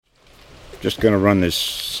Just going to run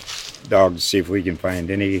this dog to see if we can find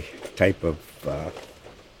any type of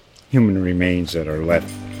human remains that are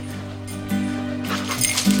left.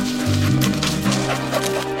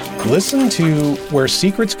 Listen to Where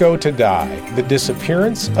Secrets Go to Die, The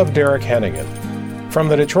Disappearance of Derek Hennigan. From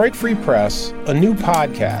the Detroit Free Press, a new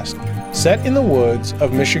podcast set in the woods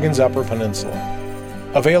of Michigan's Upper Peninsula.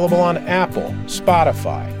 Available on Apple,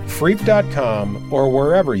 Spotify, Freep.com, or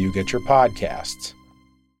wherever you get your podcasts.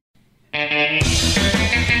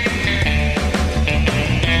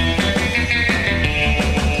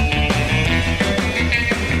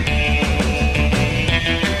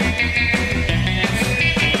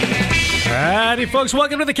 Howdy, folks.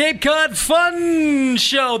 Welcome to the Cape Cod Fun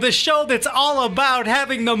Show, the show that's all about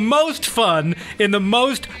having the most fun in the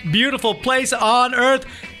most beautiful place on earth,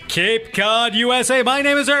 Cape Cod, USA. My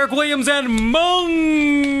name is Eric Williams, and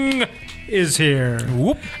Mung is here.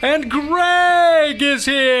 Whoop. And Greg is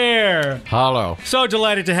here. Hello. So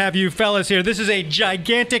delighted to have you fellas here. This is a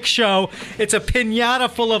gigantic show. It's a piñata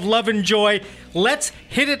full of love and joy. Let's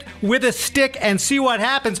hit it with a stick and see what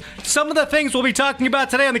happens. Some of the things we'll be talking about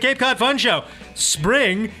today on the Cape Cod Fun Show.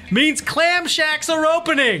 Spring means clam shacks are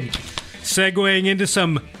opening. Segueing into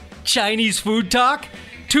some Chinese food talk.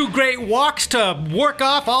 2 great walks to work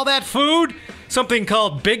off all that food. Something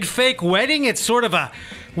called Big Fake Wedding. It's sort of a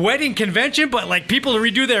wedding convention, but like people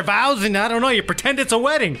redo their vows and I don't know, you pretend it's a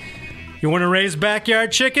wedding. You want to raise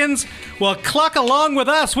backyard chickens? Well, cluck along with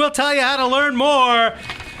us. We'll tell you how to learn more.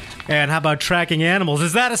 And how about tracking animals?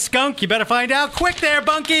 Is that a skunk? You better find out quick there,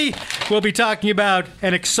 Bunky. We'll be talking about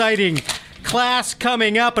an exciting class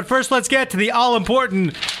coming up. But first, let's get to the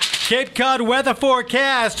all-important Cape Cod weather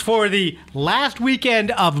forecast for the last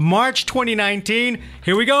weekend of March 2019.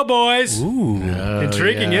 Here we go, boys. Ooh.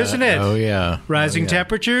 Intriguing, isn't it? Oh, yeah. Rising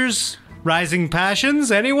temperatures, rising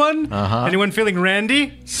passions. Anyone? Anyone feeling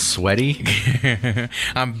randy? Sweaty.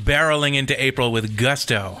 I'm barreling into April with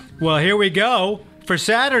gusto. Well, here we go. For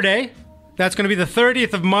Saturday, that's going to be the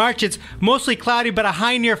 30th of March. It's mostly cloudy, but a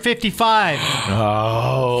high near 55.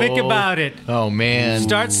 Oh. Think about it. Oh, man.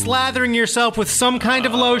 Start slathering yourself with some kind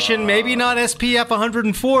of lotion, maybe not SPF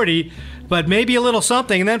 140, but maybe a little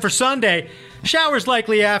something. And then for Sunday, showers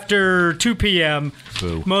likely after 2 p.m.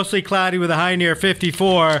 Boo. Mostly cloudy with a high near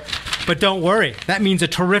 54. But don't worry. That means a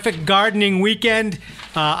terrific gardening weekend.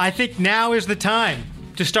 I think now is the time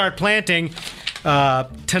to start planting.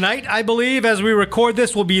 Tonight, I believe, as we record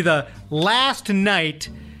this, will be the last night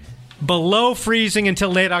below freezing until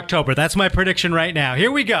late October. That's my prediction right now.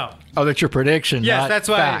 Here we go. Oh, that's your prediction, Yes, not that's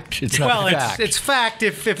why. fact. It's not fact. It's fact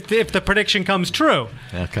if the prediction comes true.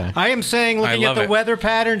 Okay. I am saying, looking at the weather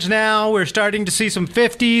patterns now, we're starting to see some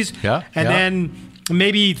 50s. Yeah, and then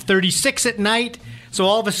maybe 36 at night. So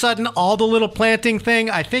all of a sudden, all the little planting thing,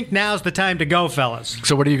 I think now's the time to go, fellas.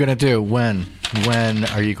 So what are you going to do? When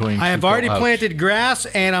are you going to I have already planted grass,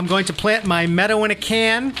 and I'm going to plant my meadow in a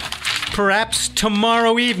can, perhaps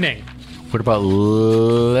tomorrow evening. What about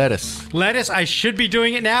lettuce? Lettuce, I should be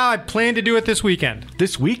doing it now. I plan to do it this weekend.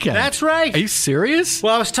 This weekend? That's right. Are you serious?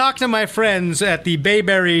 Well, I was talking to my friends at the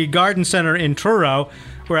Bayberry Garden Center in Truro,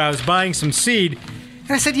 where I was buying some seed.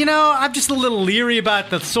 And I said, I'm just a little leery about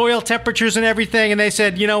the soil temperatures and everything. And they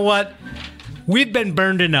said, you know what? We've been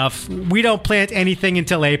burned enough. We don't plant anything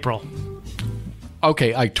until April.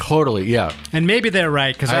 Okay, I totally, yeah. And maybe they're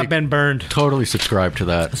right, because I've been burned. Totally subscribe to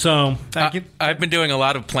that. So, I've been doing a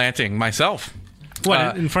lot of planting myself.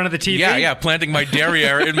 What, in front of the TV? Yeah, planting my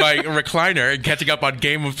derriere in my recliner and catching up on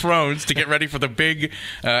Game of Thrones to get ready for the big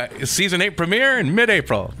Season 8 premiere in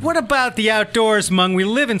mid-April. What about the outdoors, Mung? We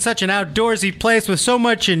live in such an outdoorsy place with so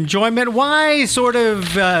much enjoyment. Why sort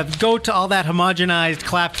of go to all that homogenized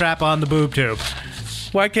claptrap on the boob tube?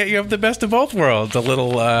 Why can't you have the best of both worlds? A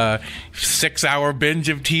little 6-hour binge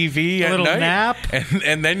of TV at night. Nap.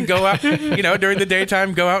 And then go out, during the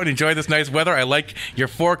daytime, go out and enjoy this nice weather. I like your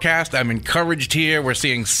forecast. I'm encouraged here. We're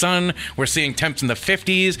seeing sun. We're seeing temps in the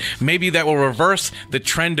 50s. Maybe that will reverse the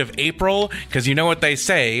trend of April, because you know what they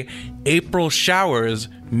say, April showers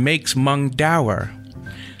makes Mung dour.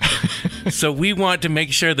 So we want to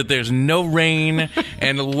make sure that there's no rain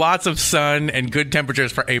and lots of sun and good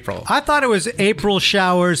temperatures for April. I thought it was April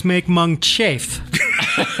showers make Mung chafe.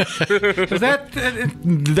 Is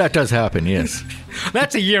that does happen, yes.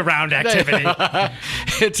 That's a year-round activity.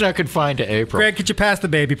 It's not confined to April. Greg, could you pass the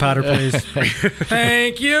baby powder, please?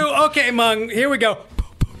 Thank you. Okay, Mung, here we go.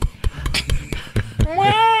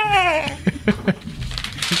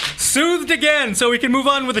 Soothed again, so we can move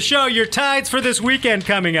on with the show. Your tides for this weekend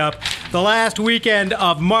coming up. The last weekend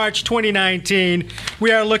of March 2019.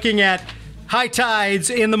 We are looking at high tides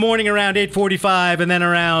in the morning around 8:45 and then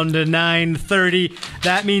around 9:30.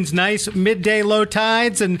 That means nice midday low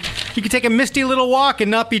tides, and you can take a misty little walk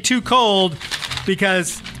and not be too cold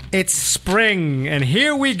because it's spring. And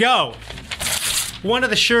here we go. One of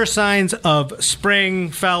the sure signs of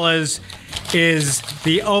spring, fellas, is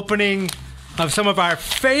the opening of some of our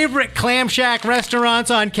favorite clam shack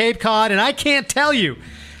restaurants on Cape Cod, and I can't tell you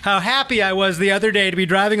how happy I was the other day to be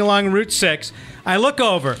driving along Route 6. I look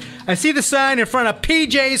over. I see the sign in front of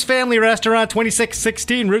PJ's Family Restaurant,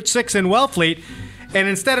 2616 Route 6 in Wellfleet. And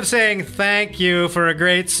instead of saying, thank you for a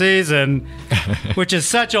great season, which is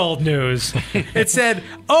such old news, it said,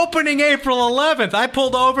 opening April 11th. I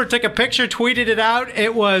pulled over, took a picture, tweeted it out.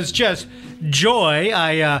 It was just joy.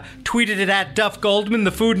 I tweeted it at Duff Goldman,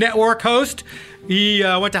 the Food Network host. He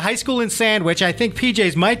went to high school in Sandwich. I think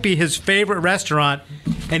PJ's might be his favorite restaurant.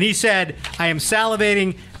 And he said, I am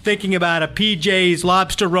salivating thinking about a PJ's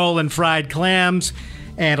lobster roll and fried clams.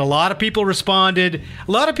 And a lot of people responded.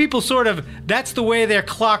 A lot of people that's the way their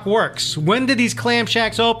clock works. When did these clam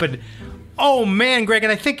shacks open? Oh, man, Greg,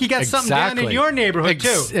 and I think you got something down in your neighborhood,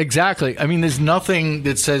 too. Exactly. I mean, there's nothing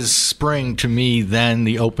that says spring to me than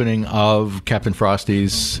the opening of Captain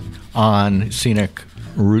Frosty's on scenic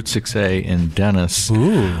Route 6A in Dennis.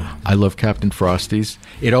 Ooh. I love Captain Frosty's.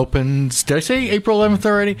 It opens, did I say April 11th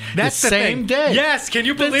already? That's the same thing. day. Yes, can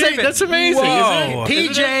you believe it? That's amazing. Whoa.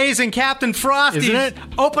 Isn't it? PJ's and Captain Frosty's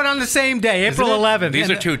open on the same day, April 11th. These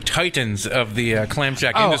are two titans of the clam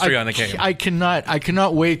shack industry on the Cape. I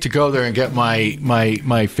cannot wait to go there and get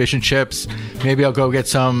my fish and chips. Maybe I'll go get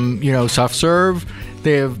some, soft serve.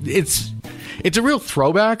 It's a real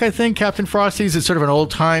throwback, I think, Captain Frosty's. It's sort of an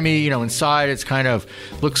old-timey, inside it's kind of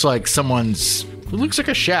looks like it looks like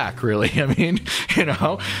a shack, really. I mean,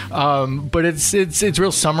 but it's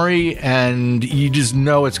real summery, and you just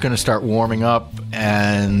know it's going to start warming up,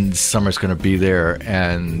 and summer's going to be there,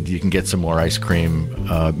 and you can get some more ice cream,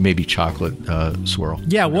 maybe chocolate swirl.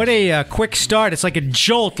 Yeah, what a quick start. It's like a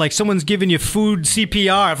jolt, like someone's giving you food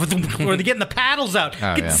CPR, or they're getting the paddles out.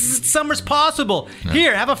 Summer's possible. Yeah.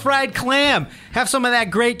 Here, have a fried clam. Have some of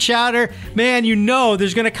that great chowder. Man,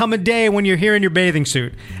 there's going to come a day when you're here in your bathing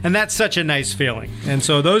suit, and that's such a nice feeling. And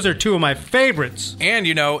so those are two of my favorites. And,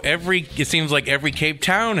 it seems like every Cape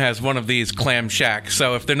town has one of these clam shacks.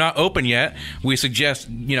 So if they're not open yet, we suggest,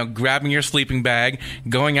 grabbing your sleeping bag,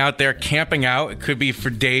 going out there, camping out. It could be for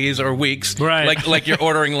days or weeks. Right. Like you're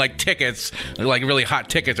ordering, tickets, really hot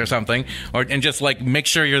tickets or something. And just, make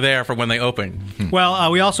sure you're there for when they open.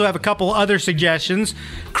 Well, we also have a couple other suggestions.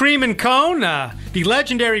 Cream and Cone, the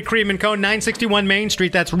legendary Cream and Cone, 961 Main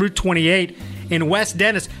Street. That's Route 28. In West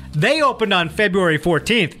Dennis. They opened on February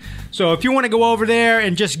 14th. So if you want to go over there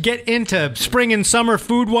and just get into spring and summer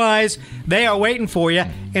food-wise, they are waiting for you.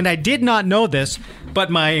 And I did not know this, but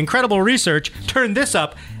my incredible research turned this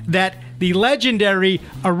up, that the legendary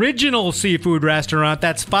original seafood restaurant,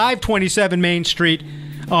 that's 527 Main Street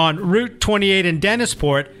on Route 28 in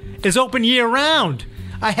Dennisport, is open year-round.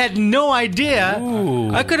 I had no idea.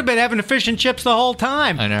 Ooh. I could have been having fish and chips the whole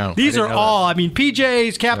time. I know. These are all,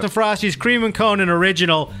 PJ's, Captain Frosty's, Cream and Cone, and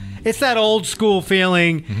Original. It's that old school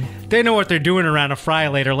feeling. Mm-hmm. They know what they're doing around a fry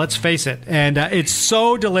later, let's face it. And it's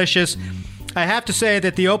so delicious. I have to say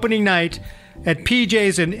that the opening night at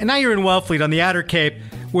PJ's, and now you're in Wellfleet on the Outer Cape,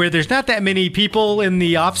 where there's not that many people in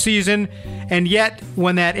the off-season, and yet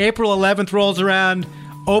when that April 11th rolls around,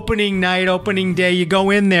 opening night, opening day, you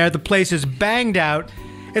go in there, the place is banged out.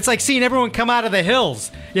 It's like seeing everyone come out of the hills.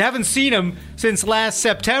 You haven't seen them since last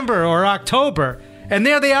September or October. And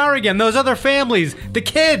there they are again, those other families, the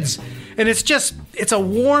kids. And it's a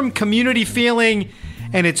warm community feeling,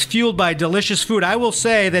 and it's fueled by delicious food. I will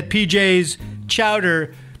say that PJ's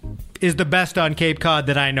chowder is the best on Cape Cod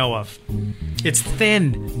that I know of. It's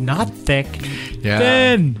thin, not thick. Yeah.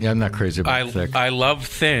 Thin. Yeah, I'm not crazy about thick. I love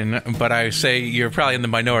thin, but I say you're probably in the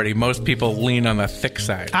minority. Most people lean on the thick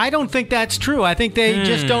side. I don't think that's true. I think they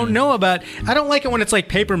just don't know about... I don't like it when it's like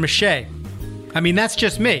paper mache. I mean, that's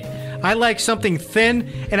just me. I like something thin,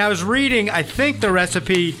 and I was reading, I think the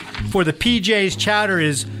recipe for the PJ's chowder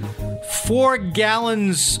is 4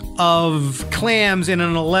 gallons of clams in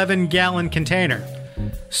an 11-gallon container.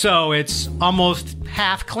 So it's almost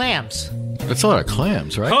half clams. That's a lot of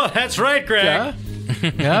clams, right? Oh, that's right, Greg. Yeah.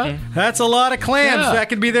 Yeah. That's a lot of clams. Yeah. That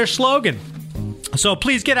could be their slogan. So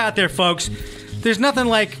please get out there, folks. There's nothing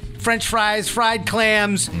like French fries, fried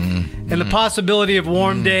clams, and the possibility of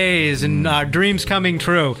warm days and dreams coming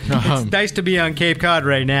true. It's nice to be on Cape Cod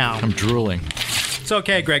right now. I'm drooling. It's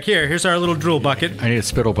okay, Greg. Here's our little drool bucket. I need a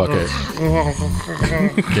spittle bucket.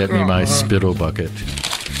 Get me my spittle bucket.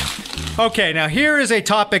 Okay, now here is a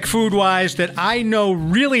topic food-wise that I know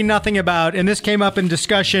really nothing about, and this came up in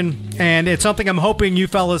discussion, and it's something I'm hoping you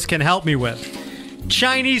fellas can help me with.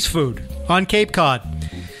 Chinese food on Cape Cod.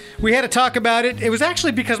 We had to talk about it. It was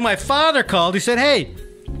actually because my father called. He said, hey,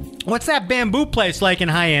 what's that bamboo place like in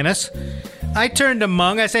Hyannis? I turned to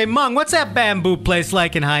Mung. I say, Mung, what's that bamboo place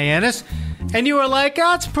like in Hyannis? And you were like,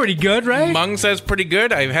 oh, it's pretty good, right? Mung says pretty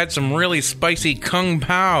good. I've had some really spicy kung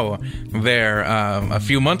pao there a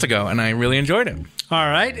few months ago, and I really enjoyed it. All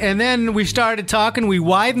right. And then we started talking. We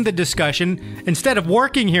widened the discussion. Instead of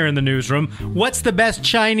working here in the newsroom, what's the best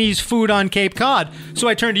Chinese food on Cape Cod? So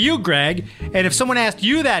I turned to you, Greg. And if someone asked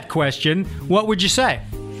you that question, what would you say?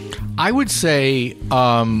 I would say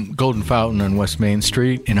Golden Fountain on West Main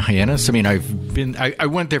Street in Hyannis. I mean, I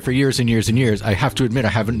went there for years and years and years. I have to admit, I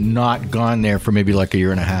haven't not gone there for maybe like a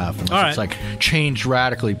year and a half. And All right. It's like changed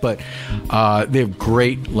radically, but they have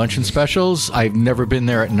great luncheon specials. I've never been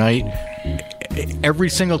there at night. Every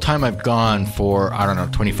single time I've gone for,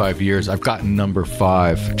 25 years, I've gotten number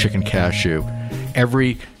 5 chicken cashew.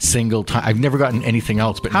 Every single time. I've never gotten anything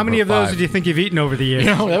else but How many of number those 5. do you think you've eaten over the years?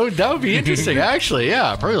 That would be interesting, actually.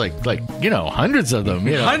 Yeah, probably like hundreds of them.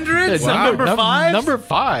 Hundreds? Yeah, Number 5? Number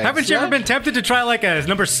 5. Haven't you ever been tempted to try like a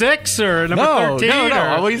number 6 or number 13? No, or...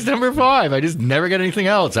 always number 5. I just never get anything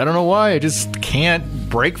else. I don't know why. I just can't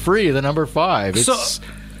break free of the number 5.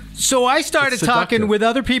 So I started talking with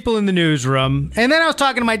other people in the newsroom, and then I was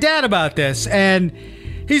talking to my dad about this, and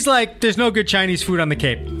he's like, there's no good Chinese food on the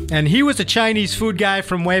Cape. And he was a Chinese food guy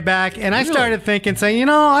from way back, and I started thinking, saying,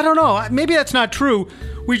 I don't know, maybe that's not true.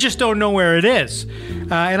 We just don't know where it is.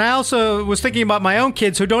 And I also was thinking about my own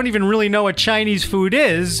kids who don't even really know what Chinese food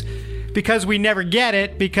is because we never get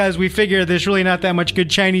it, because we figure there's really not that much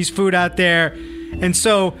good Chinese food out there. And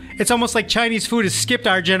so it's almost like Chinese food has skipped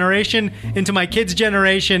our generation into my kids'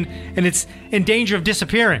 generation, and it's in danger of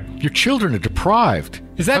disappearing. Your children are deprived.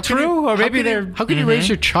 Is that true? Or maybe they're... How can you raise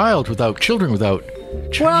your child without children without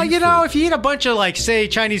Chinese Well, food? if you eat a bunch of, like, say,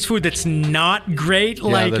 Chinese food that's not great,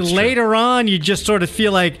 like, that's true. later on, you just sort of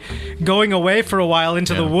feel like going away for a while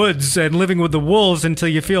into the woods and living with the wolves until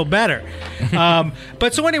you feel better.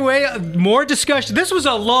 But so anyway, more discussion. This was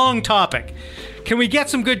a long topic. Can we get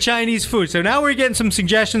some good Chinese food? So now we're getting some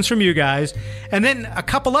suggestions from you guys. And then a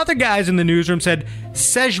couple other guys in the newsroom said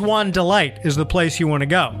Szechuan Delight is the place you want to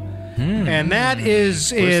go. And that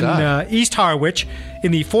is in East Harwich,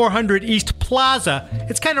 in the 400 East Plaza.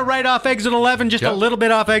 It's kind of right off Exit 11, just a little bit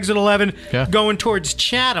off Exit 11, going towards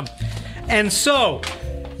Chatham. And so,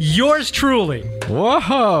 yours truly,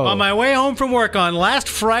 Whoa! on my way home from work on last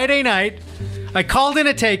Friday night, I called in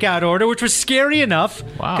a takeout order, which was scary enough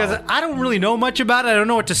because I don't really know much about it. I don't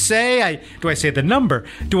know what to say. Do I say the number?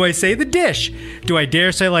 Do I say the dish? Do I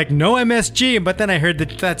dare say like no MSG? But then I heard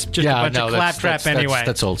that that's just a bunch of claptrap anyway.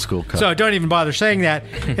 That's old school. So don't even bother saying that.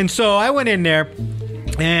 And so I went in there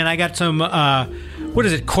and I got some, what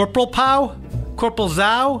is it, Corporal Pow? Corporal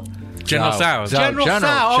Zhao? General Tso. General Tso.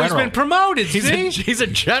 Oh, he's been promoted. He's a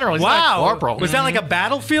general. He's Wow. not corporal. Was that like a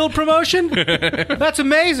battlefield promotion? That's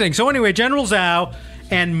amazing. So anyway, General Tso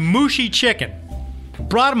and Mushi chicken.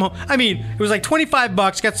 Brought him home. I mean, it was like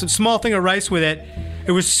 $25, got some small thing of rice with it.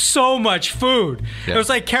 It was so much food. It was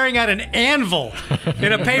like carrying out an anvil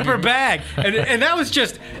in a paper bag. And that was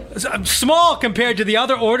just small compared to the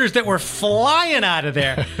other orders that were flying out of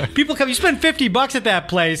there. People come, you spend $50 at that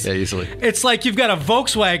place. Yeah, easily. It's like you've got a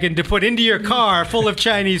Volkswagen to put into your car full of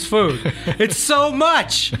Chinese food. It's so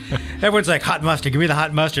much. Everyone's like, hot mustard, give me the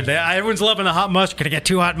hot mustard. Everyone's loving the hot mustard. Can I get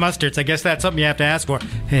 2 hot mustards? I guess that's something you have to ask for.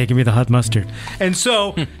 Hey, give me the hot mustard. And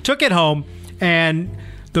so, took it home, and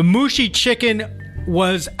the Mushi chicken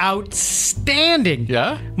was outstanding.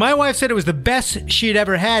 Yeah? My wife said it was the best she'd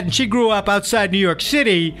ever had, and she grew up outside New York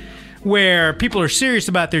City where people are serious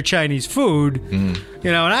about their Chinese food. And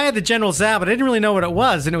I had the General Tso, but I didn't really know what it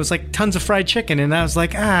was, and it was like tons of fried chicken, and I was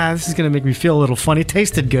like, this is going to make me feel a little funny. It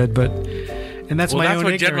tasted good, but... And that's my own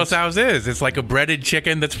what ignorance. General Tso's is. It's like a breaded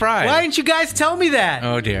chicken that's fried. Why didn't you guys tell me that?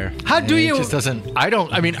 Oh, dear. How do you... It just doesn't.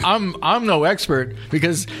 I'm no expert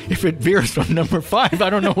because if it veers from number 5, I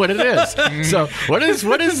don't know what it is. So what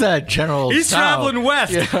is that, General? He's Tso? traveling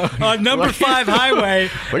west on number 5 highway,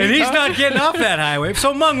 and he's not getting off that highway.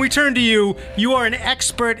 So, Mung, we turn to you. You are an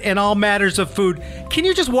expert in all matters of food. Can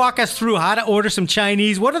you just walk us through how to order some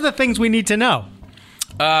Chinese? What are the things we need to know?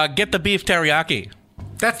 Get the beef teriyaki.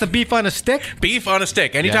 That's the beef on a stick? Beef on a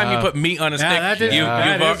stick. Anytime Yeah. you put meat on a stick, that is- you've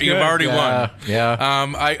good. already won. Yeah.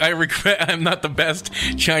 I regret I'm not the best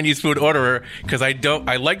Chinese food orderer because I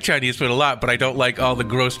like Chinese food a lot, but I don't like all the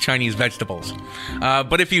gross Chinese vegetables.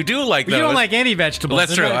 But if you do like those, You don't like any vegetables. well,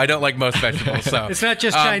 that's true. right? I don't like most vegetables. So It's not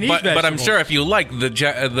just Chinese but I'm vegetables. sure if you like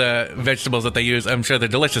the vegetables that they use, I'm sure they're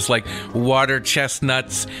delicious, like water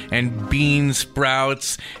chestnuts and bean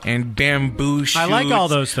sprouts and bamboo shoots. I like all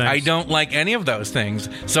those things. I don't like any of those things,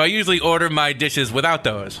 so I usually order my dishes without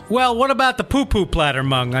those. Well, what about the poo-poo platter,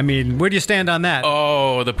 Mung? I mean, where do you stand on that?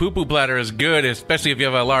 Oh, the poo-poo platter is good, especially if you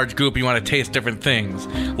have a large group and you want to taste different things.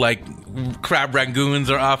 Like crab rangoons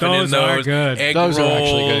are often Those in are those. good. Egg Those are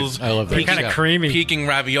actually rolls. good. I love those. They're kind of Yeah. creamy. Peking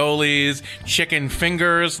raviolis, chicken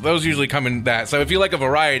fingers. Those usually come in that. So if you like a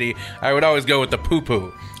variety, I would always go with the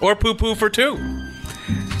poo-poo. Or poo-poo for two.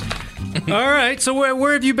 All right, so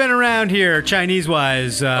where have you been around here,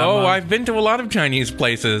 Chinese-wise? I've been to a lot of Chinese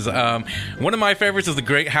places. One of my favorites is the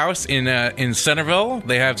Great House in Centerville.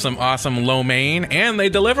 They have some awesome lo mein, and they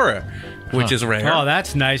deliver, which is rare. Oh,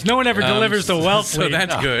 that's nice. No one ever delivers the Wellfleet. So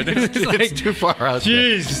that's good. It's too far out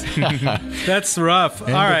there. Jeez, that's rough. All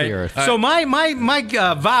of right. the earth. So my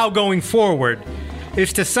vow going forward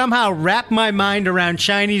is to somehow wrap my mind around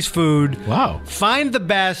Chinese food. Wow. Find the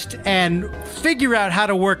best and figure out how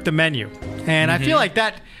to work the menu. And I feel like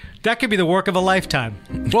that could be the work of a lifetime.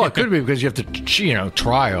 Well, it could be because you have to,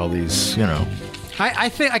 try all these, I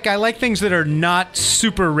think I like things that are not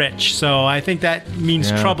super rich, so I think that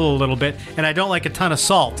means Yeah. trouble a little bit. And I don't like a ton of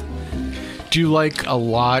salt. Do you like a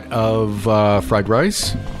lot of fried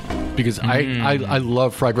rice? Because I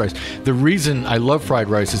love fried rice. The reason I love fried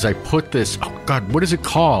rice is I put this. Oh God, what is it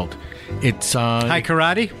called? It's Hi,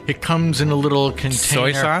 karate. It comes in a little container.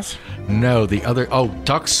 Soy sauce? No, the other. Oh,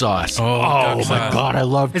 duck sauce. duck my sauce. God, I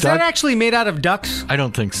love Is duck. that actually made out of ducks? I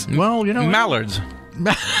don't think so. Well, Mallards.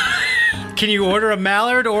 Can you order a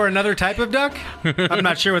mallard or another type of duck? I'm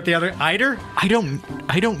not sure what the other eider. I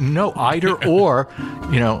don't know either or,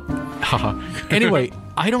 Anyway,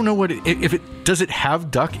 I don't know what if it does it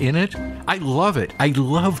have duck in it. I love it. I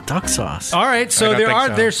love duck sauce. All right, so I don't think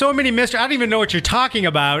so. there's so many mysteries. I don't even know what you're talking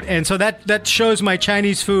about, and so that shows my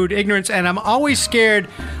Chinese food ignorance. And I'm always scared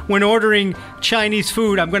when ordering Chinese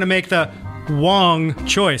food. I'm going to make the wrong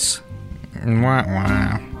choice. Wah,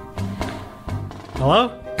 wah.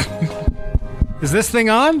 Hello? Is this thing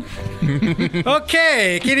on?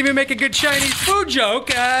 Okay, can't even make a good Chinese food joke.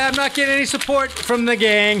 I'm not getting any support from the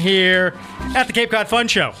gang here at the Cape Cod Fun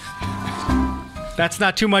Show. That's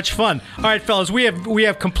not too much fun. All right, fellas, we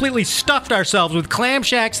have completely stuffed ourselves with clam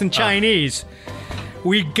shacks and Chinese.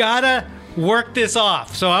 We gotta work this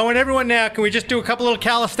off. So I want everyone now, can we just do a couple little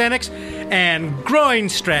calisthenics? And groin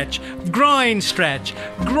stretch, groin stretch,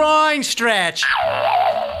 groin stretch.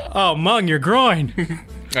 Oh, Mung, your groin.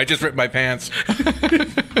 I just ripped my pants.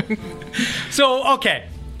 So, okay,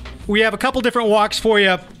 we have a couple different walks for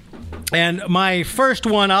you, and my first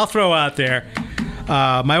one I'll throw out there.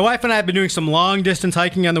 My wife and I have been doing some long-distance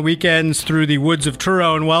hiking on the weekends through the woods of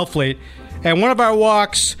Truro and Wellfleet, and one of our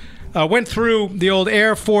walks went through the old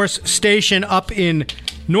Air Force Station up in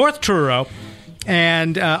North Truro,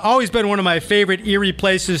 and always been one of my favorite eerie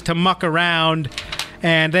places to muck around,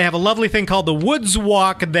 and they have a lovely thing called the Woods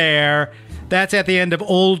Walk there. That's at the end of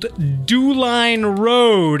Old Dewline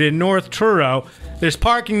Road in North Truro. There's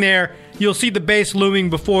parking there. You'll see the base looming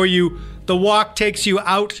before you. The walk takes you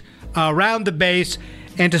out around the base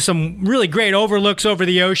and to some really great overlooks over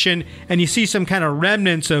the ocean, and you see some kind of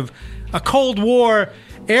remnants of a Cold War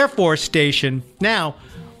Air Force station. Now,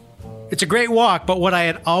 it's a great walk, but what I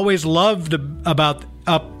had always loved about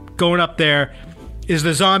going up there is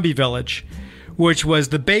the zombie village, which was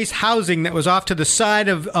the base housing that was off to the side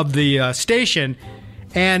of the station.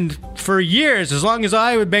 And for years, as long as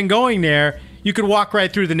I had been going there, you could walk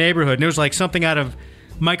right through the neighborhood. And it was like something out of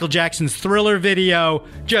Michael Jackson's Thriller video.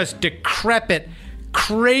 Just decrepit,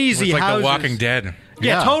 crazy It's like houses. The Walking Dead.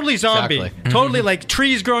 Yeah, totally zombie. exactly. Totally like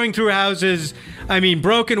trees growing through houses. I mean,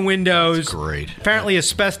 broken windows. great. Apparently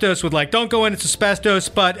asbestos with don't go in, it's asbestos.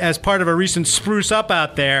 But as part of a recent spruce up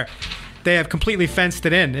out there, they have completely fenced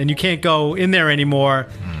it in, and you can't go in there anymore.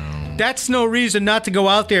 That's no reason not to go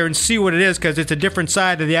out there and see what it is, because it's a different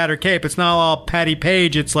side of the Outer Cape. It's not all Patty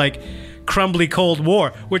Page. It's like crumbly Cold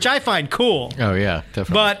War, which I find cool. Oh yeah,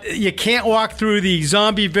 definitely. But you can't walk through the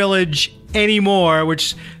zombie village anymore,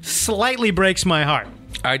 which slightly breaks my heart.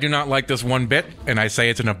 I do not like this one bit, and I say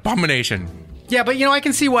it's an abomination. Yeah, but I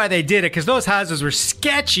can see why they did it, because those houses were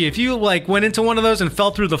sketchy. If you went into one of those and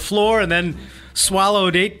fell through the floor and then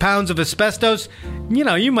swallowed 8 pounds of asbestos,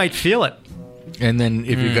 you might feel it. And then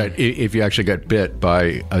if you actually got bit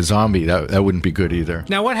by a zombie, that wouldn't be good either.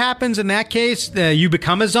 Now, what happens in that case? You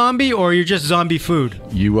become a zombie, or you're just zombie food?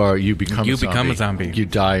 You become a zombie. You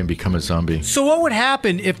die and become a zombie. So what would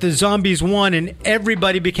happen if the zombies won and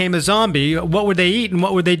everybody became a zombie? What would they eat and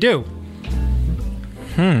what would they do?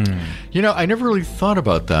 I never really thought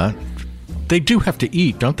about that. They do have to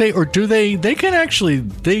eat, don't they? Or do they? They can actually.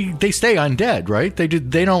 They stay undead, right? They do.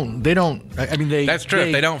 They don't. I mean, they. That's true.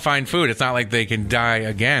 If they don't find food, it's not like they can die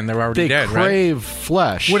again. They're already dead, right? They crave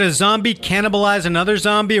flesh. Would a zombie cannibalize another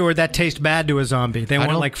zombie, or would that taste bad to a zombie? They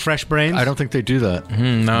want like fresh brains. I don't think they do that.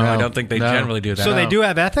 No, I don't think they generally do that. So they do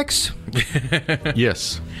have ethics.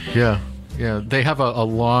 Yes. Yeah. Yeah, they have a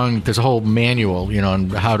long. There's a whole manual, on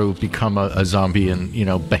how to become a zombie and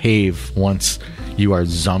behave once you are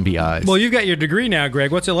zombieized. Well, you've got your degree now,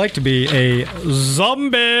 Greg. What's it like to be a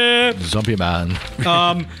zombie? Zombie man.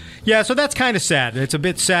 Yeah, so that's kind of sad. It's a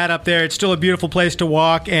bit sad up there. It's still a beautiful place to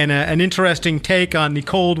walk, and an interesting take on the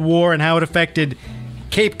Cold War and how it affected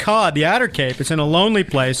Cape Cod, the Outer Cape. It's in a lonely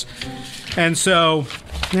place, and so,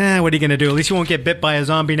 what are you going to do? At least you won't get bit by a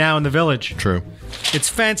zombie now in the village. True. It's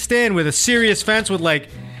fenced in with a serious fence with like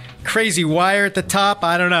crazy wire at the top.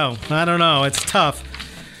 I don't know. It's tough.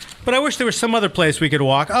 But I wish there was some other place we could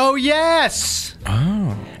walk. Oh, yes.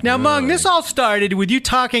 Oh. Now, Mung, this all started with you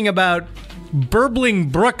talking about burbling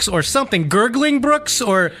brooks or something. Gurgling brooks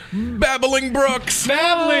or... Babbling brooks.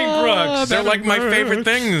 Babbling brooks. They're like my favorite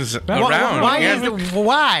things around.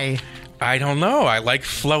 Why? I don't know. I like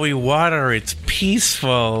flowy water. It's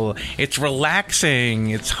peaceful. It's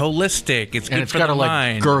relaxing. It's holistic. It's good for the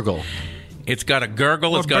mind. Like gurgle. It's got a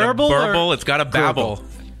gurgle. It's got a burble. It's got a babble.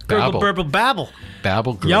 Gurgle, burble, babble.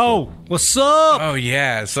 Babble, gurgle. Yo, what's up? Oh,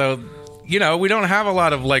 yeah. So, we don't have a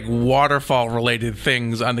lot of, like, waterfall-related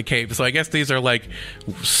things on the Cape. So I guess these are, like,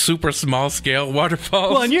 super small-scale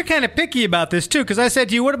waterfalls. Well, and you're kind of picky about this, too, because I said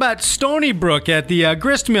to you, what about Stony Brook at the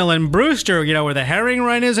grist mill in Brewster, where the herring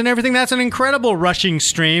run is and everything? That's an incredible rushing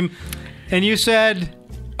stream. And you said...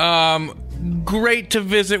 Great to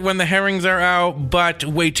visit when the herrings are out, but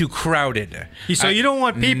way too crowded. So you don't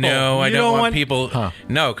want people? No, I don't want people. Huh.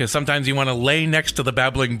 No, because sometimes you want to lay next to the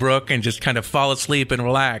babbling brook and just kind of fall asleep and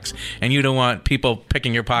relax, and you don't want people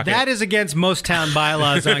picking your pocket. That is against most town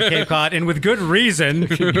bylaws on Cape Cod, and with good reason.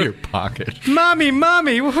 Your pocket. Mommy,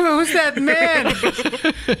 who's that man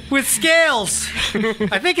with scales?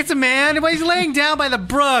 I think it's a man. He's laying down by the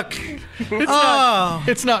brook.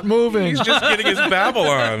 It's not moving. He's just getting his babble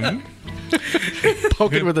on.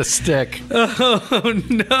 Poke it with a stick. Oh,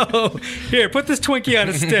 no. Here, put this Twinkie on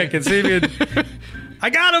a stick and see if you... I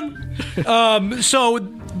got him! So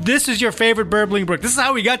this is your favorite burbling brook. This is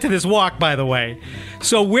how we got to this walk, by the way.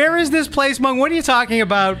 So where is this place, Mung? What are you talking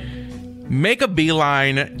about? Make a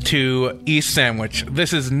beeline to East Sandwich.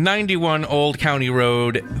 This is 91 Old County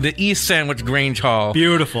Road, the East Sandwich Grange Hall.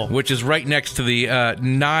 Beautiful. Which is right next to the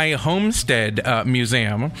Nye Homestead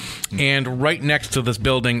Museum. And right next to this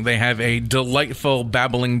building, they have a delightful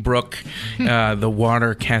babbling brook. The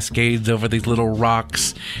water cascades over these little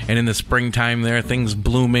rocks. And in the springtime, there are things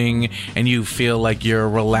blooming. And you feel like you're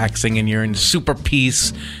relaxing and you're in super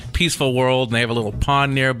peaceful world, and they have a little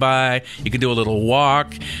pond nearby. You can do a little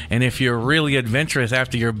walk, and if you're really adventurous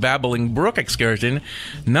after your babbling brook excursion,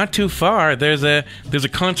 not too far, there's a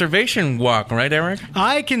conservation walk, right, Eric?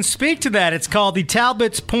 I can speak to that. It's called the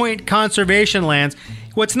Talbot's Point Conservation Lands.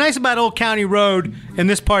 What's nice about Old County Road in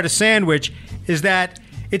this part of Sandwich is that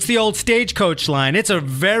it's the old stagecoach line. It's a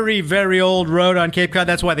very, very old road on Cape Cod.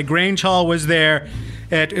 That's why the Grange Hall was there.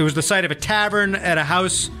 It was the site of a tavern at a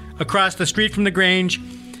house across the street from the Grange.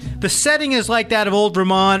 The setting is like that of Old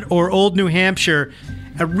Vermont or Old New Hampshire,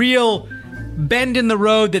 a real bend in the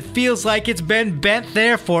road that feels like it's been bent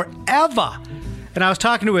there forever. And I was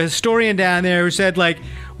talking to a historian down there who said, like,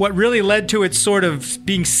 what really led to its sort of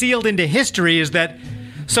being sealed into history is that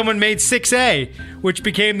someone made 6A, which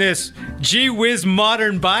became this gee-whiz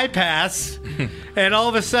modern bypass, and all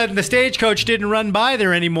of a sudden the stagecoach didn't run by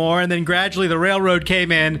there anymore, and then gradually the railroad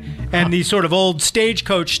came in, and these sort of old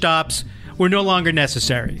stagecoach stops were no longer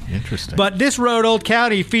necessary. Interesting. But this road, Old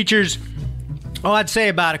County, features, I'd say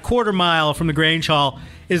about a quarter mile from the Grange Hall,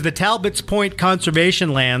 is the Talbot's Point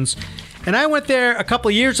Conservation Lands. And I went there a couple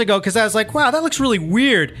of years ago because I was like, wow, that looks really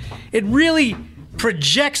weird. It really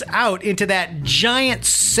projects out into that giant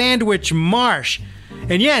sandwich marsh.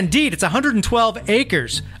 And yeah, indeed, it's 112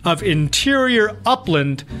 acres of interior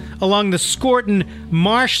upland along the Scorton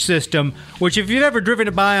Marsh system, which if you've ever driven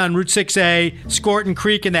it by on Route 6A, Scorton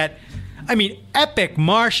Creek, and that, epic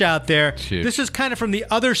marsh out there. Jeez. This is kind of from the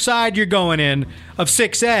other side you're going in of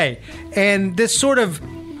 6A. And this sort of,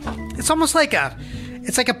 it's like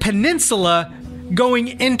a peninsula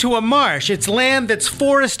going into a marsh. It's land that's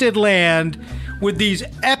forested land with these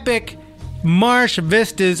epic marsh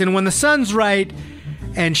vistas, and when the sun's right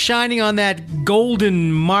and shining on that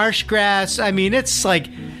golden marsh grass, I mean, it's like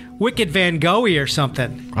Wicked Van Gogh-y or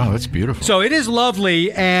something. Oh, that's beautiful. So it is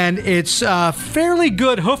lovely, and it's fairly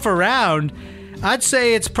good hoof around. I'd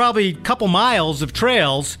say it's probably a couple miles of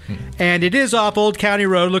trails, and it is off Old County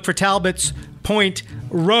Road. Look for Talbot's Point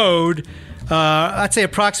Road. I'd say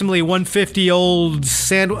approximately 150 Old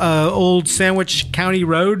Sandwich County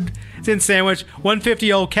Road. It's in Sandwich,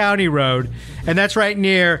 150 Old County Road, and that's right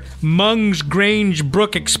near Mung's Grange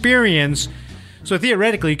Brook Experience. So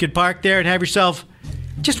theoretically, you could park there and have yourself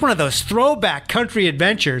just one of those throwback country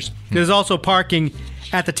adventures. There's also parking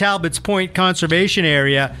at the Talbot's Point Conservation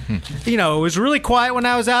Area. You know, it was really quiet when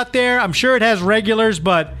I was out there. I'm sure it has regulars,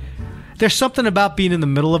 but there's something about being in the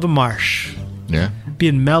middle of a marsh. Yeah.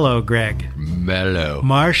 Being mellow, Greg. Mellow.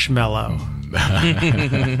 Marshmallow.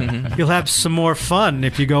 You'll have some more fun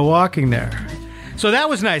if you go walking there. So that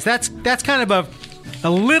was nice. That's kind of a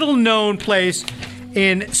little known place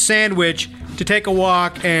in Sandwich to take a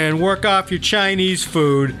walk and work off your Chinese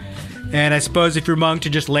food. And I suppose if you're Hmong, to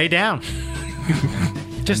just lay down.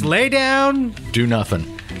 Just lay down. Do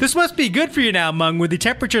nothing. This must be good for you now, Hmong. With the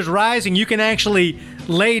temperatures rising, you can actually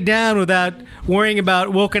lay down without worrying about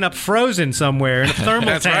woken up frozen somewhere in a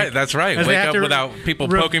thermal tank. That's right. As they Wake have up to without people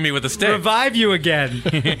poking me with a stick. Revive you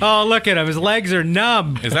again. Oh, look at him. His legs are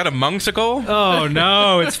numb. Is that a Mungsicle? Oh,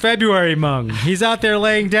 no. It's February, Hmong. He's out there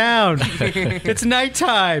laying down. It's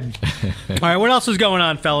nighttime. All right, what else is going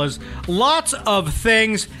on, fellas? Lots of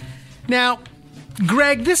things. Now,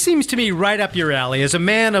 Greg, this seems to me right up your alley. As a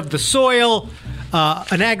man of the soil,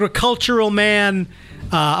 an agricultural man,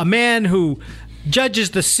 a man who judges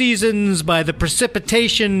the seasons by the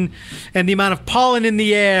precipitation and the amount of pollen in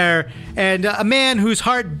the air, and a man whose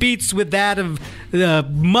heart beats with that of the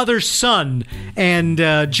Mother Sun and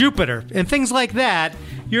Jupiter and things like that.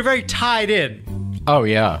 You're very tied in. Oh,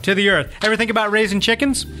 yeah. To the earth. Ever think about raising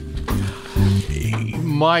chickens?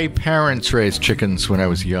 My parents raised chickens when I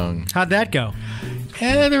was young. How'd that go?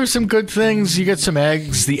 Yeah, there were some good things. You get some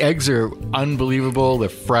eggs. The eggs are unbelievable. They're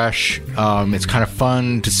fresh. It's kind of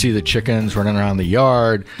fun to see the chickens running around the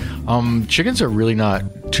yard. Chickens are really not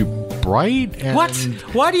too bright. And, what?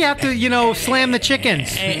 Why do you have to, slam the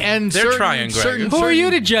chickens? And they're trying, Greg. Who are you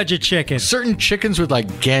to judge a chicken? Certain chickens would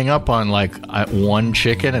gang up on one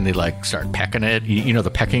chicken and they start pecking it.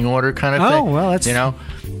 The pecking order kind of thing. Oh, well, that's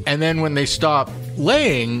And then when they stop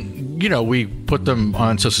laying, we put them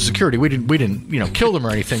on Social Security. We didn't kill them or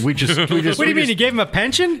anything. We just. What do you mean? You gave them a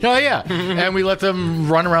pension? Oh yeah, and we let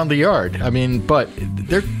them run around the yard. I mean, but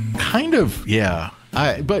they're kind of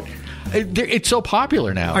but it's so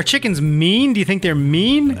popular now. Are chickens mean? Do you think they're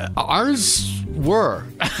mean? Ours were.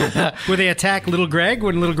 Would they attack little Greg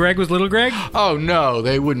when little Greg was little Greg? Oh no,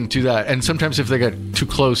 they wouldn't do that. And sometimes if they got too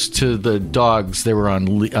close to the dogs, they were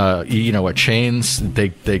on chains. They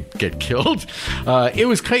get killed. It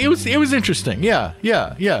was interesting. Yeah.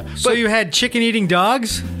 So you had chicken eating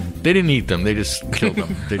dogs? They didn't eat them. They just killed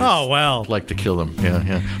them. They just like to kill them.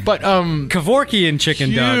 Yeah. But Kevorkian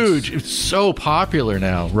chicken dogs. Huge. It's so popular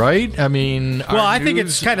now, right? I mean, I think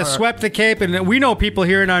it's kind of swept the cape, and we know people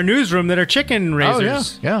here in our newsroom that are chicken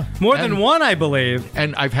raisers. Oh, yeah. More than one, I believe.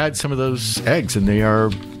 And I've had some of those eggs, and they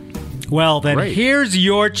are. Well, then great. Here's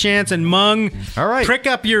your chance, and Hmong, all right, prick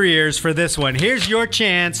up your ears for this one. Here's your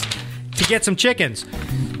chance to get some chickens.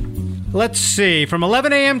 Let's see. From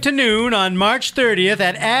 11 a.m. to noon on March 30th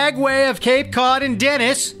at Agway of Cape Cod in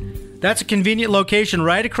Dennis. That's a convenient location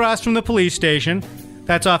right across from the police station.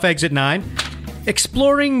 That's off exit 9.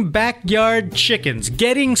 Exploring Backyard Chickens.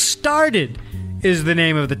 Getting Started is the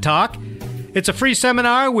name of the talk. It's a free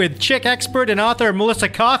seminar with chick expert and author Melissa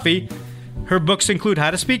Coffey. Her books include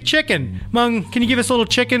How to Speak Chicken. Hmong, can you give us a little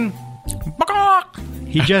chicken?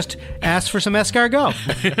 He just asked for some escargot.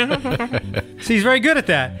 See, he's very good at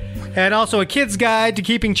that. And also a kid's guide to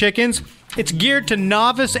keeping chickens. It's geared to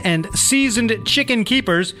novice and seasoned chicken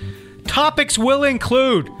keepers. Topics will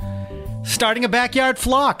include starting a backyard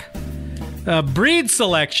flock, breed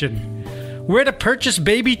selection, where to purchase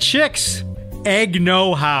baby chicks, egg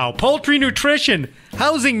know-how, poultry nutrition,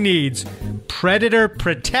 housing needs, predator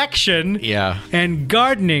protection, and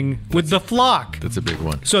gardening with the flock. That's a big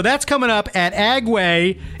one. So that's coming up at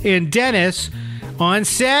Agway in Dennis on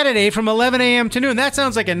Saturday from 11 a.m. to noon. That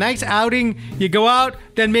sounds like a nice outing. You go out,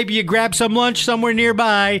 then maybe you grab some lunch somewhere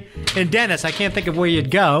nearby. In Dennis, I can't think of where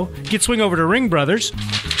you'd go. You could swing over to Ring Brothers,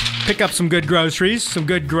 pick up some good groceries, some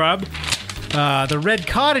good grub. The Red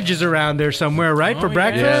Cottage is around there somewhere, right, for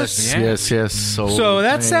breakfast? Yes. So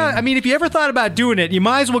that's, I mean, if you ever thought about doing it, you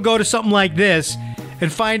might as well go to something like this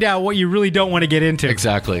and find out what you really don't want to get into.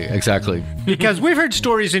 Exactly. Because we've heard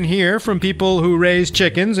stories in here from people who raise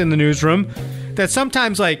chickens in the newsroom that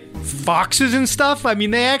sometimes, like, foxes and stuff, I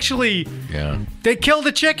mean, they actually... Yeah. They kill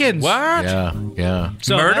the chickens. What? Yeah.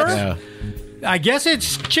 So Murder? that's- I guess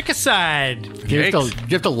it's chickicide. You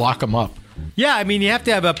have to lock them up. Yeah, I mean, you have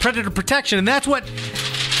to have a predator protection, and that's what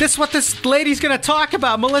this lady's going to talk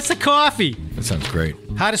about, Melissa Coffey. That sounds great.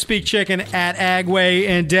 How to Speak Chicken at Agway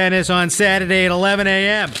and Dennis on Saturday at 11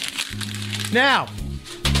 a.m. Now,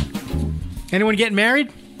 anyone getting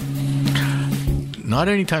married? Not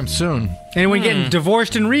anytime soon. Anyone getting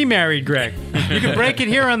divorced and remarried, Greg? You can break it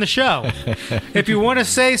here on the show. If you want to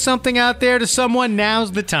say something out there to someone,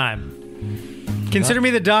 now's the time. Consider me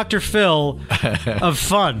the Dr. Phil of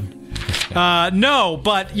fun. No,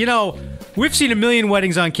 but, you know, we've seen a million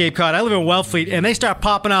weddings on Cape Cod. I live in Wellfleet, and they start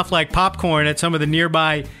popping off like popcorn at some of the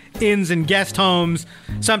nearby inns and guest homes.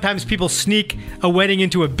 Sometimes people sneak a wedding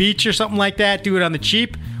into a beach or something like that, do it on the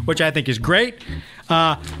cheap, which I think is great.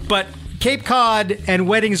 But Cape Cod and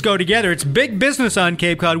weddings go together. It's big business on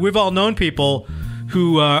Cape Cod. We've all known people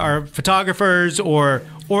who are photographers or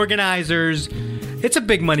organizers. It's a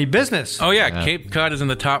big money business. Oh, yeah. Cape Cod is in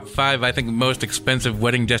the top 5, I think, most expensive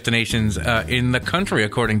wedding destinations in the country,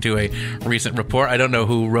 according to a recent report. I don't know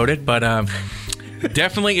who wrote it, but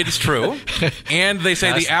definitely it is true. And they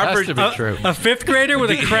say the average... Has to be true. A fifth grader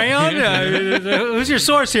with a crayon? Who's your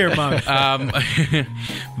source here, Monk?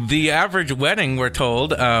 The average wedding, we're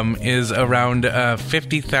told, is around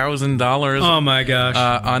 $50,000 Oh, my gosh.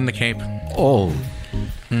 on the Cape. Oh.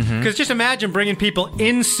 Because just imagine bringing people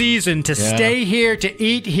in season to stay here, to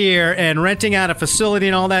eat here, and renting out a facility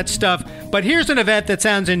and all that stuff. But here's an event that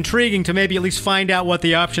sounds intriguing to maybe at least find out what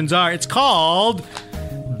the options are. It's called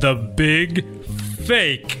the Big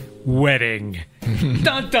Fake Wedding.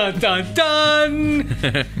 Dun, dun, dun, dun!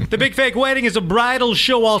 The Big Fake Wedding is a bridal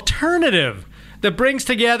show alternative that brings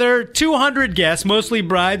together 200 guests, mostly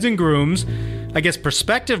brides and grooms, I guess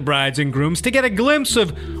prospective brides and grooms, to get a glimpse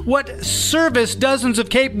of what service dozens of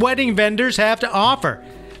Cape wedding vendors have to offer.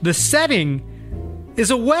 The setting is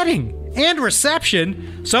a wedding and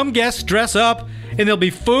reception. Some guests dress up, and there'll be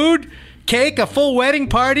food, cake, a full wedding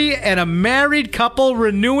party, and a married couple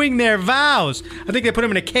renewing their vows. I think they put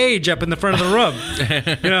them in a cage up in the front of the room.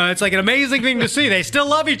 You know, it's like an amazing thing to see. They still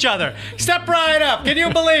love each other. Step right up. Can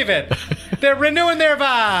you believe it? They're renewing their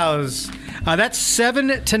vows. That's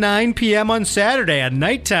 7 to 9 p.m. on Saturday, a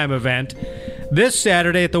nighttime event. This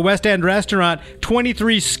Saturday at the West End Restaurant,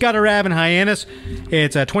 23 Scudder Ave in Hyannis.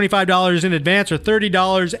 It's $25 in advance or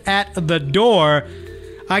 $30 at the door.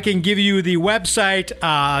 I can give you the website.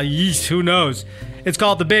 Who knows? It's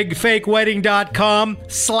called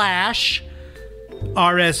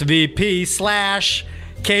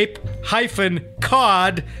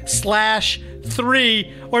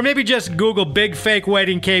thebigfakewedding.com/RSVP/Cape-Cod/3, or maybe just Google Big Fake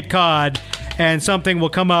Wedding Cape Cod and something will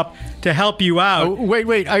come up to help you out. Oh,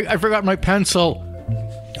 wait, I forgot my pencil.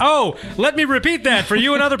 Oh, let me repeat that for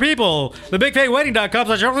you and other people.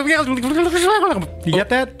 Thebigfakewedding.com. You get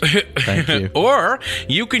that? Thank you. Or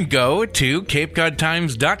you can go to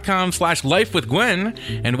CapeCodTimes.com/LifeWithGwen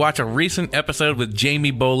and watch a recent episode with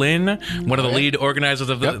Jamie Bolin, one of the lead organizers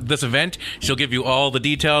of this event. She'll give you all the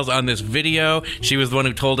details on this video. She was the one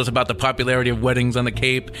who told us about the popularity of weddings on the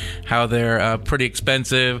Cape, how they're pretty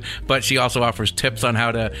expensive, but she also offers tips on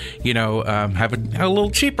how to, have a little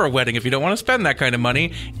cheaper wedding if you don't want to spend that kind of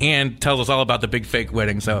money, and tells us all about the Big Fake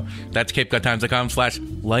Wedding. So that's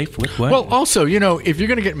CapeCodTimes.com/LifeWithGwen. Well, also, if you're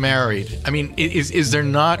going to get married, I mean, is there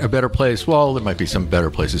not a better place? Well, there might be some better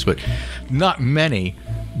places, but not many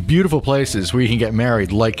beautiful places where you can get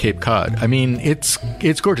married like Cape Cod. I mean, it's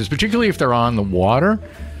gorgeous, particularly if they're on the water.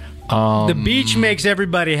 The beach makes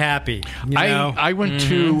everybody happy. I went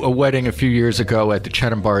to a wedding a few years ago at the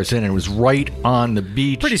Chatham Bars Inn, and it was right on the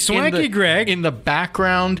beach. Pretty swanky, Greg. In the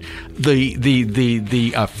background,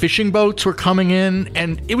 the fishing boats were coming in,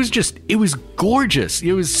 and it was gorgeous.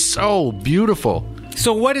 It was so beautiful.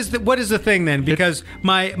 So what is the thing then? Because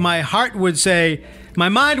my mind would say,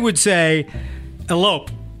 elope.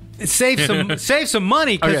 Save some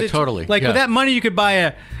money. Oh, yeah, totally. Like with that money, you could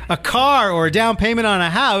buy a car or a down payment on a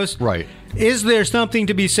house. Right. Is there something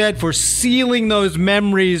to be said for sealing those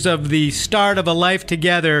memories of the start of a life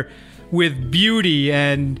together with beauty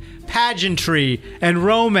and pageantry and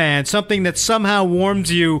romance, something that somehow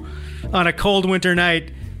warms you on a cold winter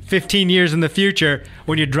night 15 years in the future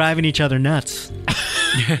when you're driving each other nuts?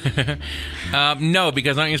 No,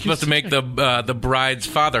 because aren't you supposed to make the bride's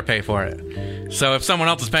father pay for it? So if someone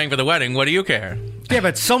else is paying for the wedding, what do you care? Yeah,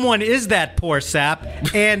 but someone is that poor sap,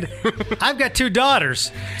 and I've got 2 daughters,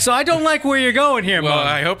 so I don't like where you're going here, Well, Mom.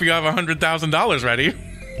 I hope you have $100,000 ready.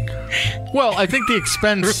 Well, I think the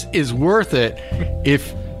expense is worth it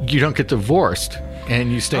if you don't get divorced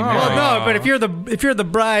and you stay married. Well, no, but if you're the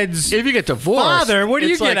bride's If you get divorced, father, what do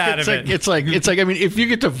you it's get like- out it's of like, it? It's like. I mean, if you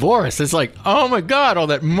get divorced, it's like, oh my God, all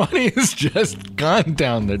that money has just gone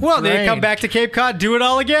down the Well, drain. they come back to Cape Cod, do it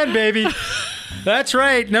all again, baby. That's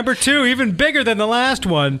right. Number 2, even bigger than the last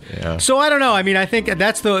one. Yeah. So I don't know. I mean, I think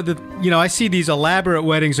that's the I see these elaborate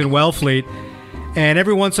weddings in Wellfleet, and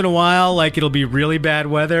every once in a while, like, it'll be really bad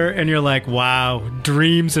weather, and you're like, wow,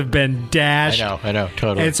 dreams have been dashed. I know,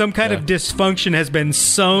 totally. And some kind of dysfunction has been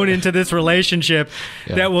sown into this relationship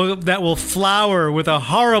that will flower with a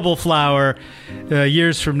horrible flower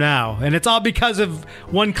years from now. And it's all because of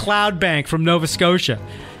one cloud bank from Nova Scotia.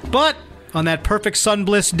 But on that perfect sun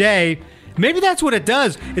bliss day, maybe that's what it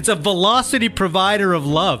does. It's a velocity provider of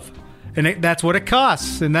love. And that's what it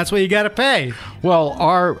costs, and that's what you got to pay. Well,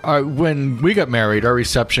 our when we got married, our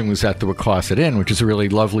reception was at the Wachusett Inn, which is a really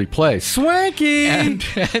lovely place. Swanky! And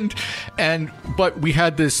but we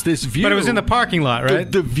had this view. But it was in the parking lot,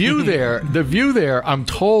 right? The view there, I'm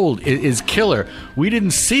told, is killer. We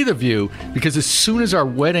didn't see the view because as soon as our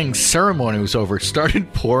wedding ceremony was over, it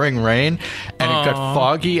started pouring rain, and it got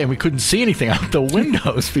foggy, and we couldn't see anything out the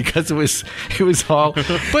windows because it was all.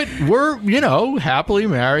 But we're happily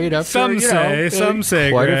married after Some say,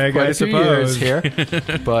 quite Greg, a I few years suppose. here.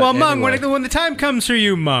 But Well, Mung, anyway. when the time comes for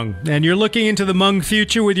you, Mung, and you're looking into the Mung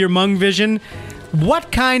future with your Mung vision,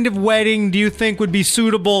 what kind of wedding do you think would be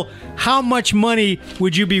suitable? How much money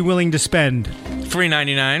would you be willing to spend?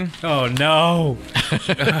 $3.99. Oh, no.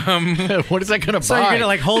 What is that going to So buy? you're going to,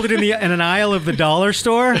 like, hold it in an aisle of the dollar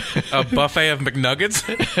store? A buffet of McNuggets.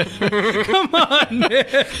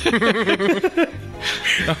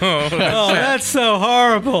 Oh, that's so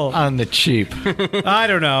horrible. on the cheap. I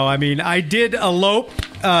don't know. I mean, I did elope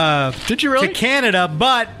Did you really? to Canada,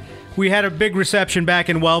 but we had a big reception back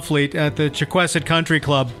in Wellfleet at the Chequesset Country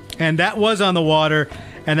Club, and that was on the water,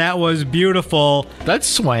 and that was beautiful. That's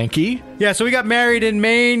swanky. Yeah, so we got married in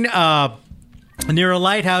Maine near a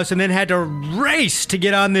lighthouse, and then had to race to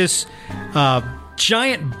get on this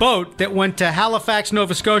giant boat that went to Halifax,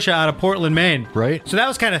 Nova Scotia out of Portland, Maine. Right. So that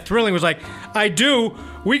was kind of thrilling. It was like,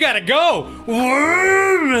 we got to go.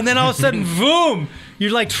 Vroom! And then all of a sudden, boom,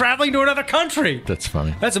 you're like traveling to another country. That's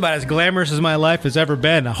funny. That's about as glamorous as my life has ever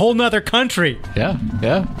been. A whole nother country. Yeah.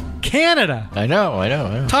 Canada. I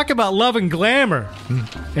know. Talk about love and glamour.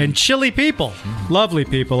 And chilly people. Lovely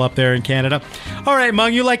people up there in Canada. All right,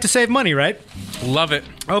 Mung, you like to save money, right? Love it.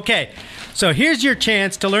 Okay, so here's your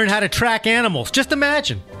chance to learn how to track animals. Just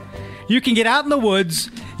imagine. You can get out in the woods.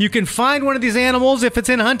 You can find one of these animals if it's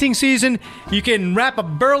in hunting season. You can wrap a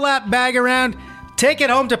burlap bag around, take it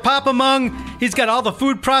home to Papa Mung. He's got all the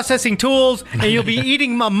food processing tools, and you'll be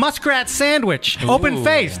eating a muskrat sandwich,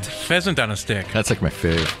 open-faced. Pheasant on a stick. That's like my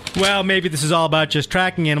favorite. Well, maybe this is all about just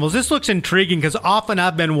tracking animals. This looks intriguing because often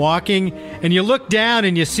I've been walking, and you look down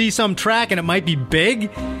and you see some track, and it might be big,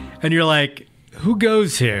 and you're like, who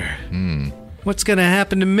goes here? What's going to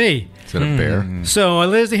happen to me? Is that a bear? So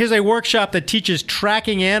here's a workshop that teaches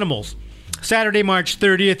tracking animals. Saturday, March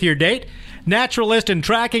 30th, your date. Naturalist and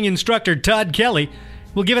tracking instructor Todd Kelly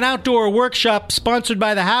will give an outdoor workshop sponsored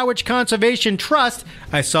by the Howich Conservation Trust.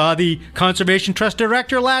 I saw the Conservation Trust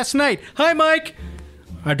director last night. Hi, Mike.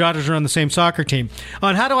 Our daughters are on the same soccer team.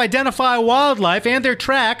 On how to identify wildlife and their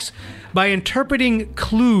tracks by interpreting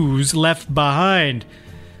clues left behind.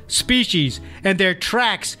 Species and their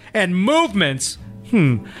tracks and movements.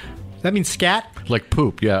 That means scat? Like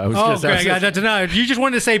poop, yeah. I was Oh, just Greg, I don't know. You just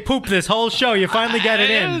wanted to say poop this whole show. You finally got it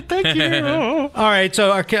in. Thank you. All right,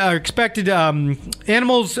 so our expected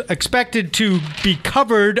animals expected to be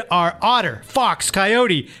covered are otter, fox,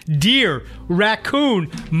 coyote, deer,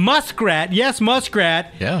 raccoon, muskrat, yes,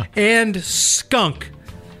 muskrat, Yeah. and skunk.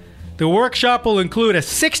 The workshop will include a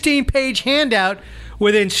 16-page handout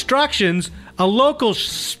with instructions, a local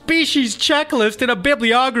species checklist, and a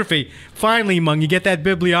bibliography. Finally, Mung, you get that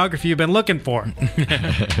bibliography you've been looking for.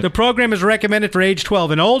 The program is recommended for age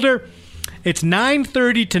 12 and older. It's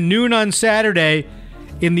 9:30 to noon on Saturday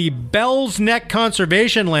in the Bell's Neck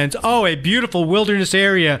Conservation Lands. Oh, a beautiful wilderness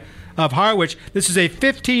area of Harwich. This is a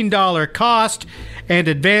 $15 cost, and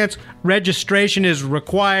advance registration is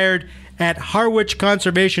required at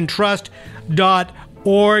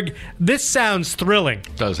harwichconservationtrust.org. This sounds thrilling.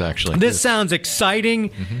 It does actually. This sounds exciting.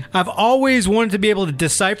 I've always wanted to be able to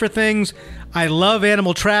decipher things. I love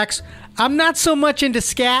animal tracks. I'm not so much into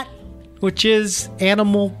scat, which is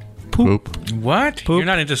animal poop. What? Poop. You're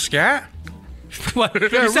not into scat? What? You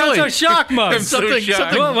Yeah, sound so really. shocked, Mug. I'm so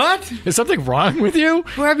shocked. What? Is something wrong with you?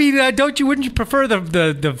 Well, I mean, wouldn't you prefer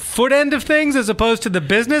the foot end of things as opposed to the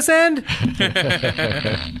business end?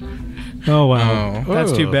 Oh, wow.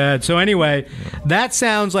 That's too bad. So anyway, that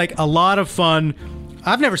sounds like a lot of fun.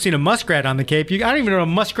 I've never seen a muskrat on the Cape. I don't even know what a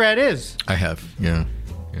muskrat is. I have, yeah.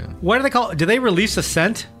 What do they call it? Do they release a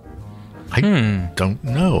scent? I don't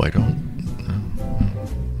know. I don't.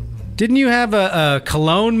 Didn't you have a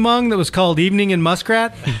cologne, Mung, that was called Evening in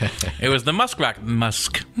Muskrat? It was the muskrat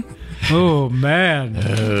musk. Oh, man.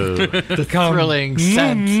 The thrilling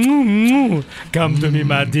scent. Come to me,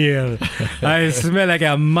 my dear. I smell like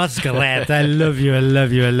a muskrat. I love you, I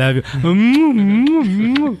love you, I love you.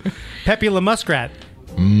 Pepe the Muskrat.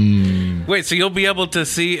 Wait, so you'll be able to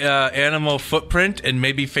see animal footprint and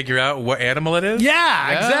maybe figure out what animal it is?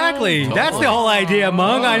 Yeah, exactly. That's the whole idea,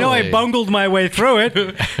 Mung. I know I Totally. bungled my way through it.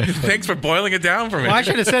 Thanks for boiling it down for me. Well, I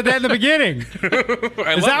should have said that in the beginning.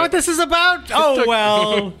 I Is love that it. what this is about? Oh,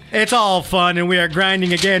 well, it's all fun, and we are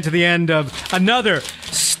grinding again to the end of another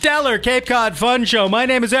stellar Cape Cod Fun Show. My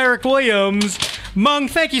name is Eric Williams. Mung,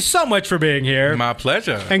 thank you so much for being here. My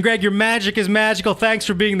pleasure. And Greg, your magic is magical. Thanks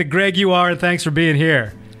for being the Greg you are, and thanks for being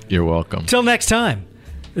here. You're welcome. Till next time.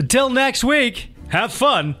 Until next week, have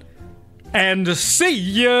fun, and see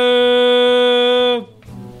ya!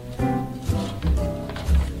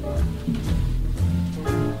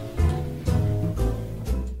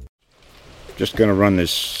 Just going to run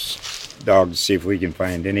this dog to see if we can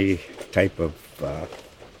find any type of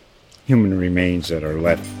human remains that are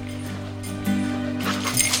left.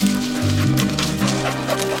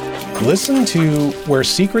 Listen to Where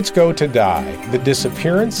Secrets Go to Die, The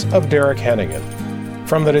Disappearance of Derek Hennigan.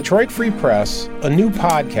 From the Detroit Free Press, a new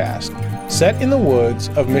podcast set in the woods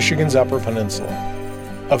of Michigan's Upper Peninsula.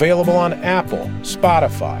 Available on Apple,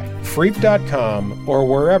 Spotify, Freep.com, or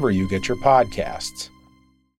wherever you get your podcasts.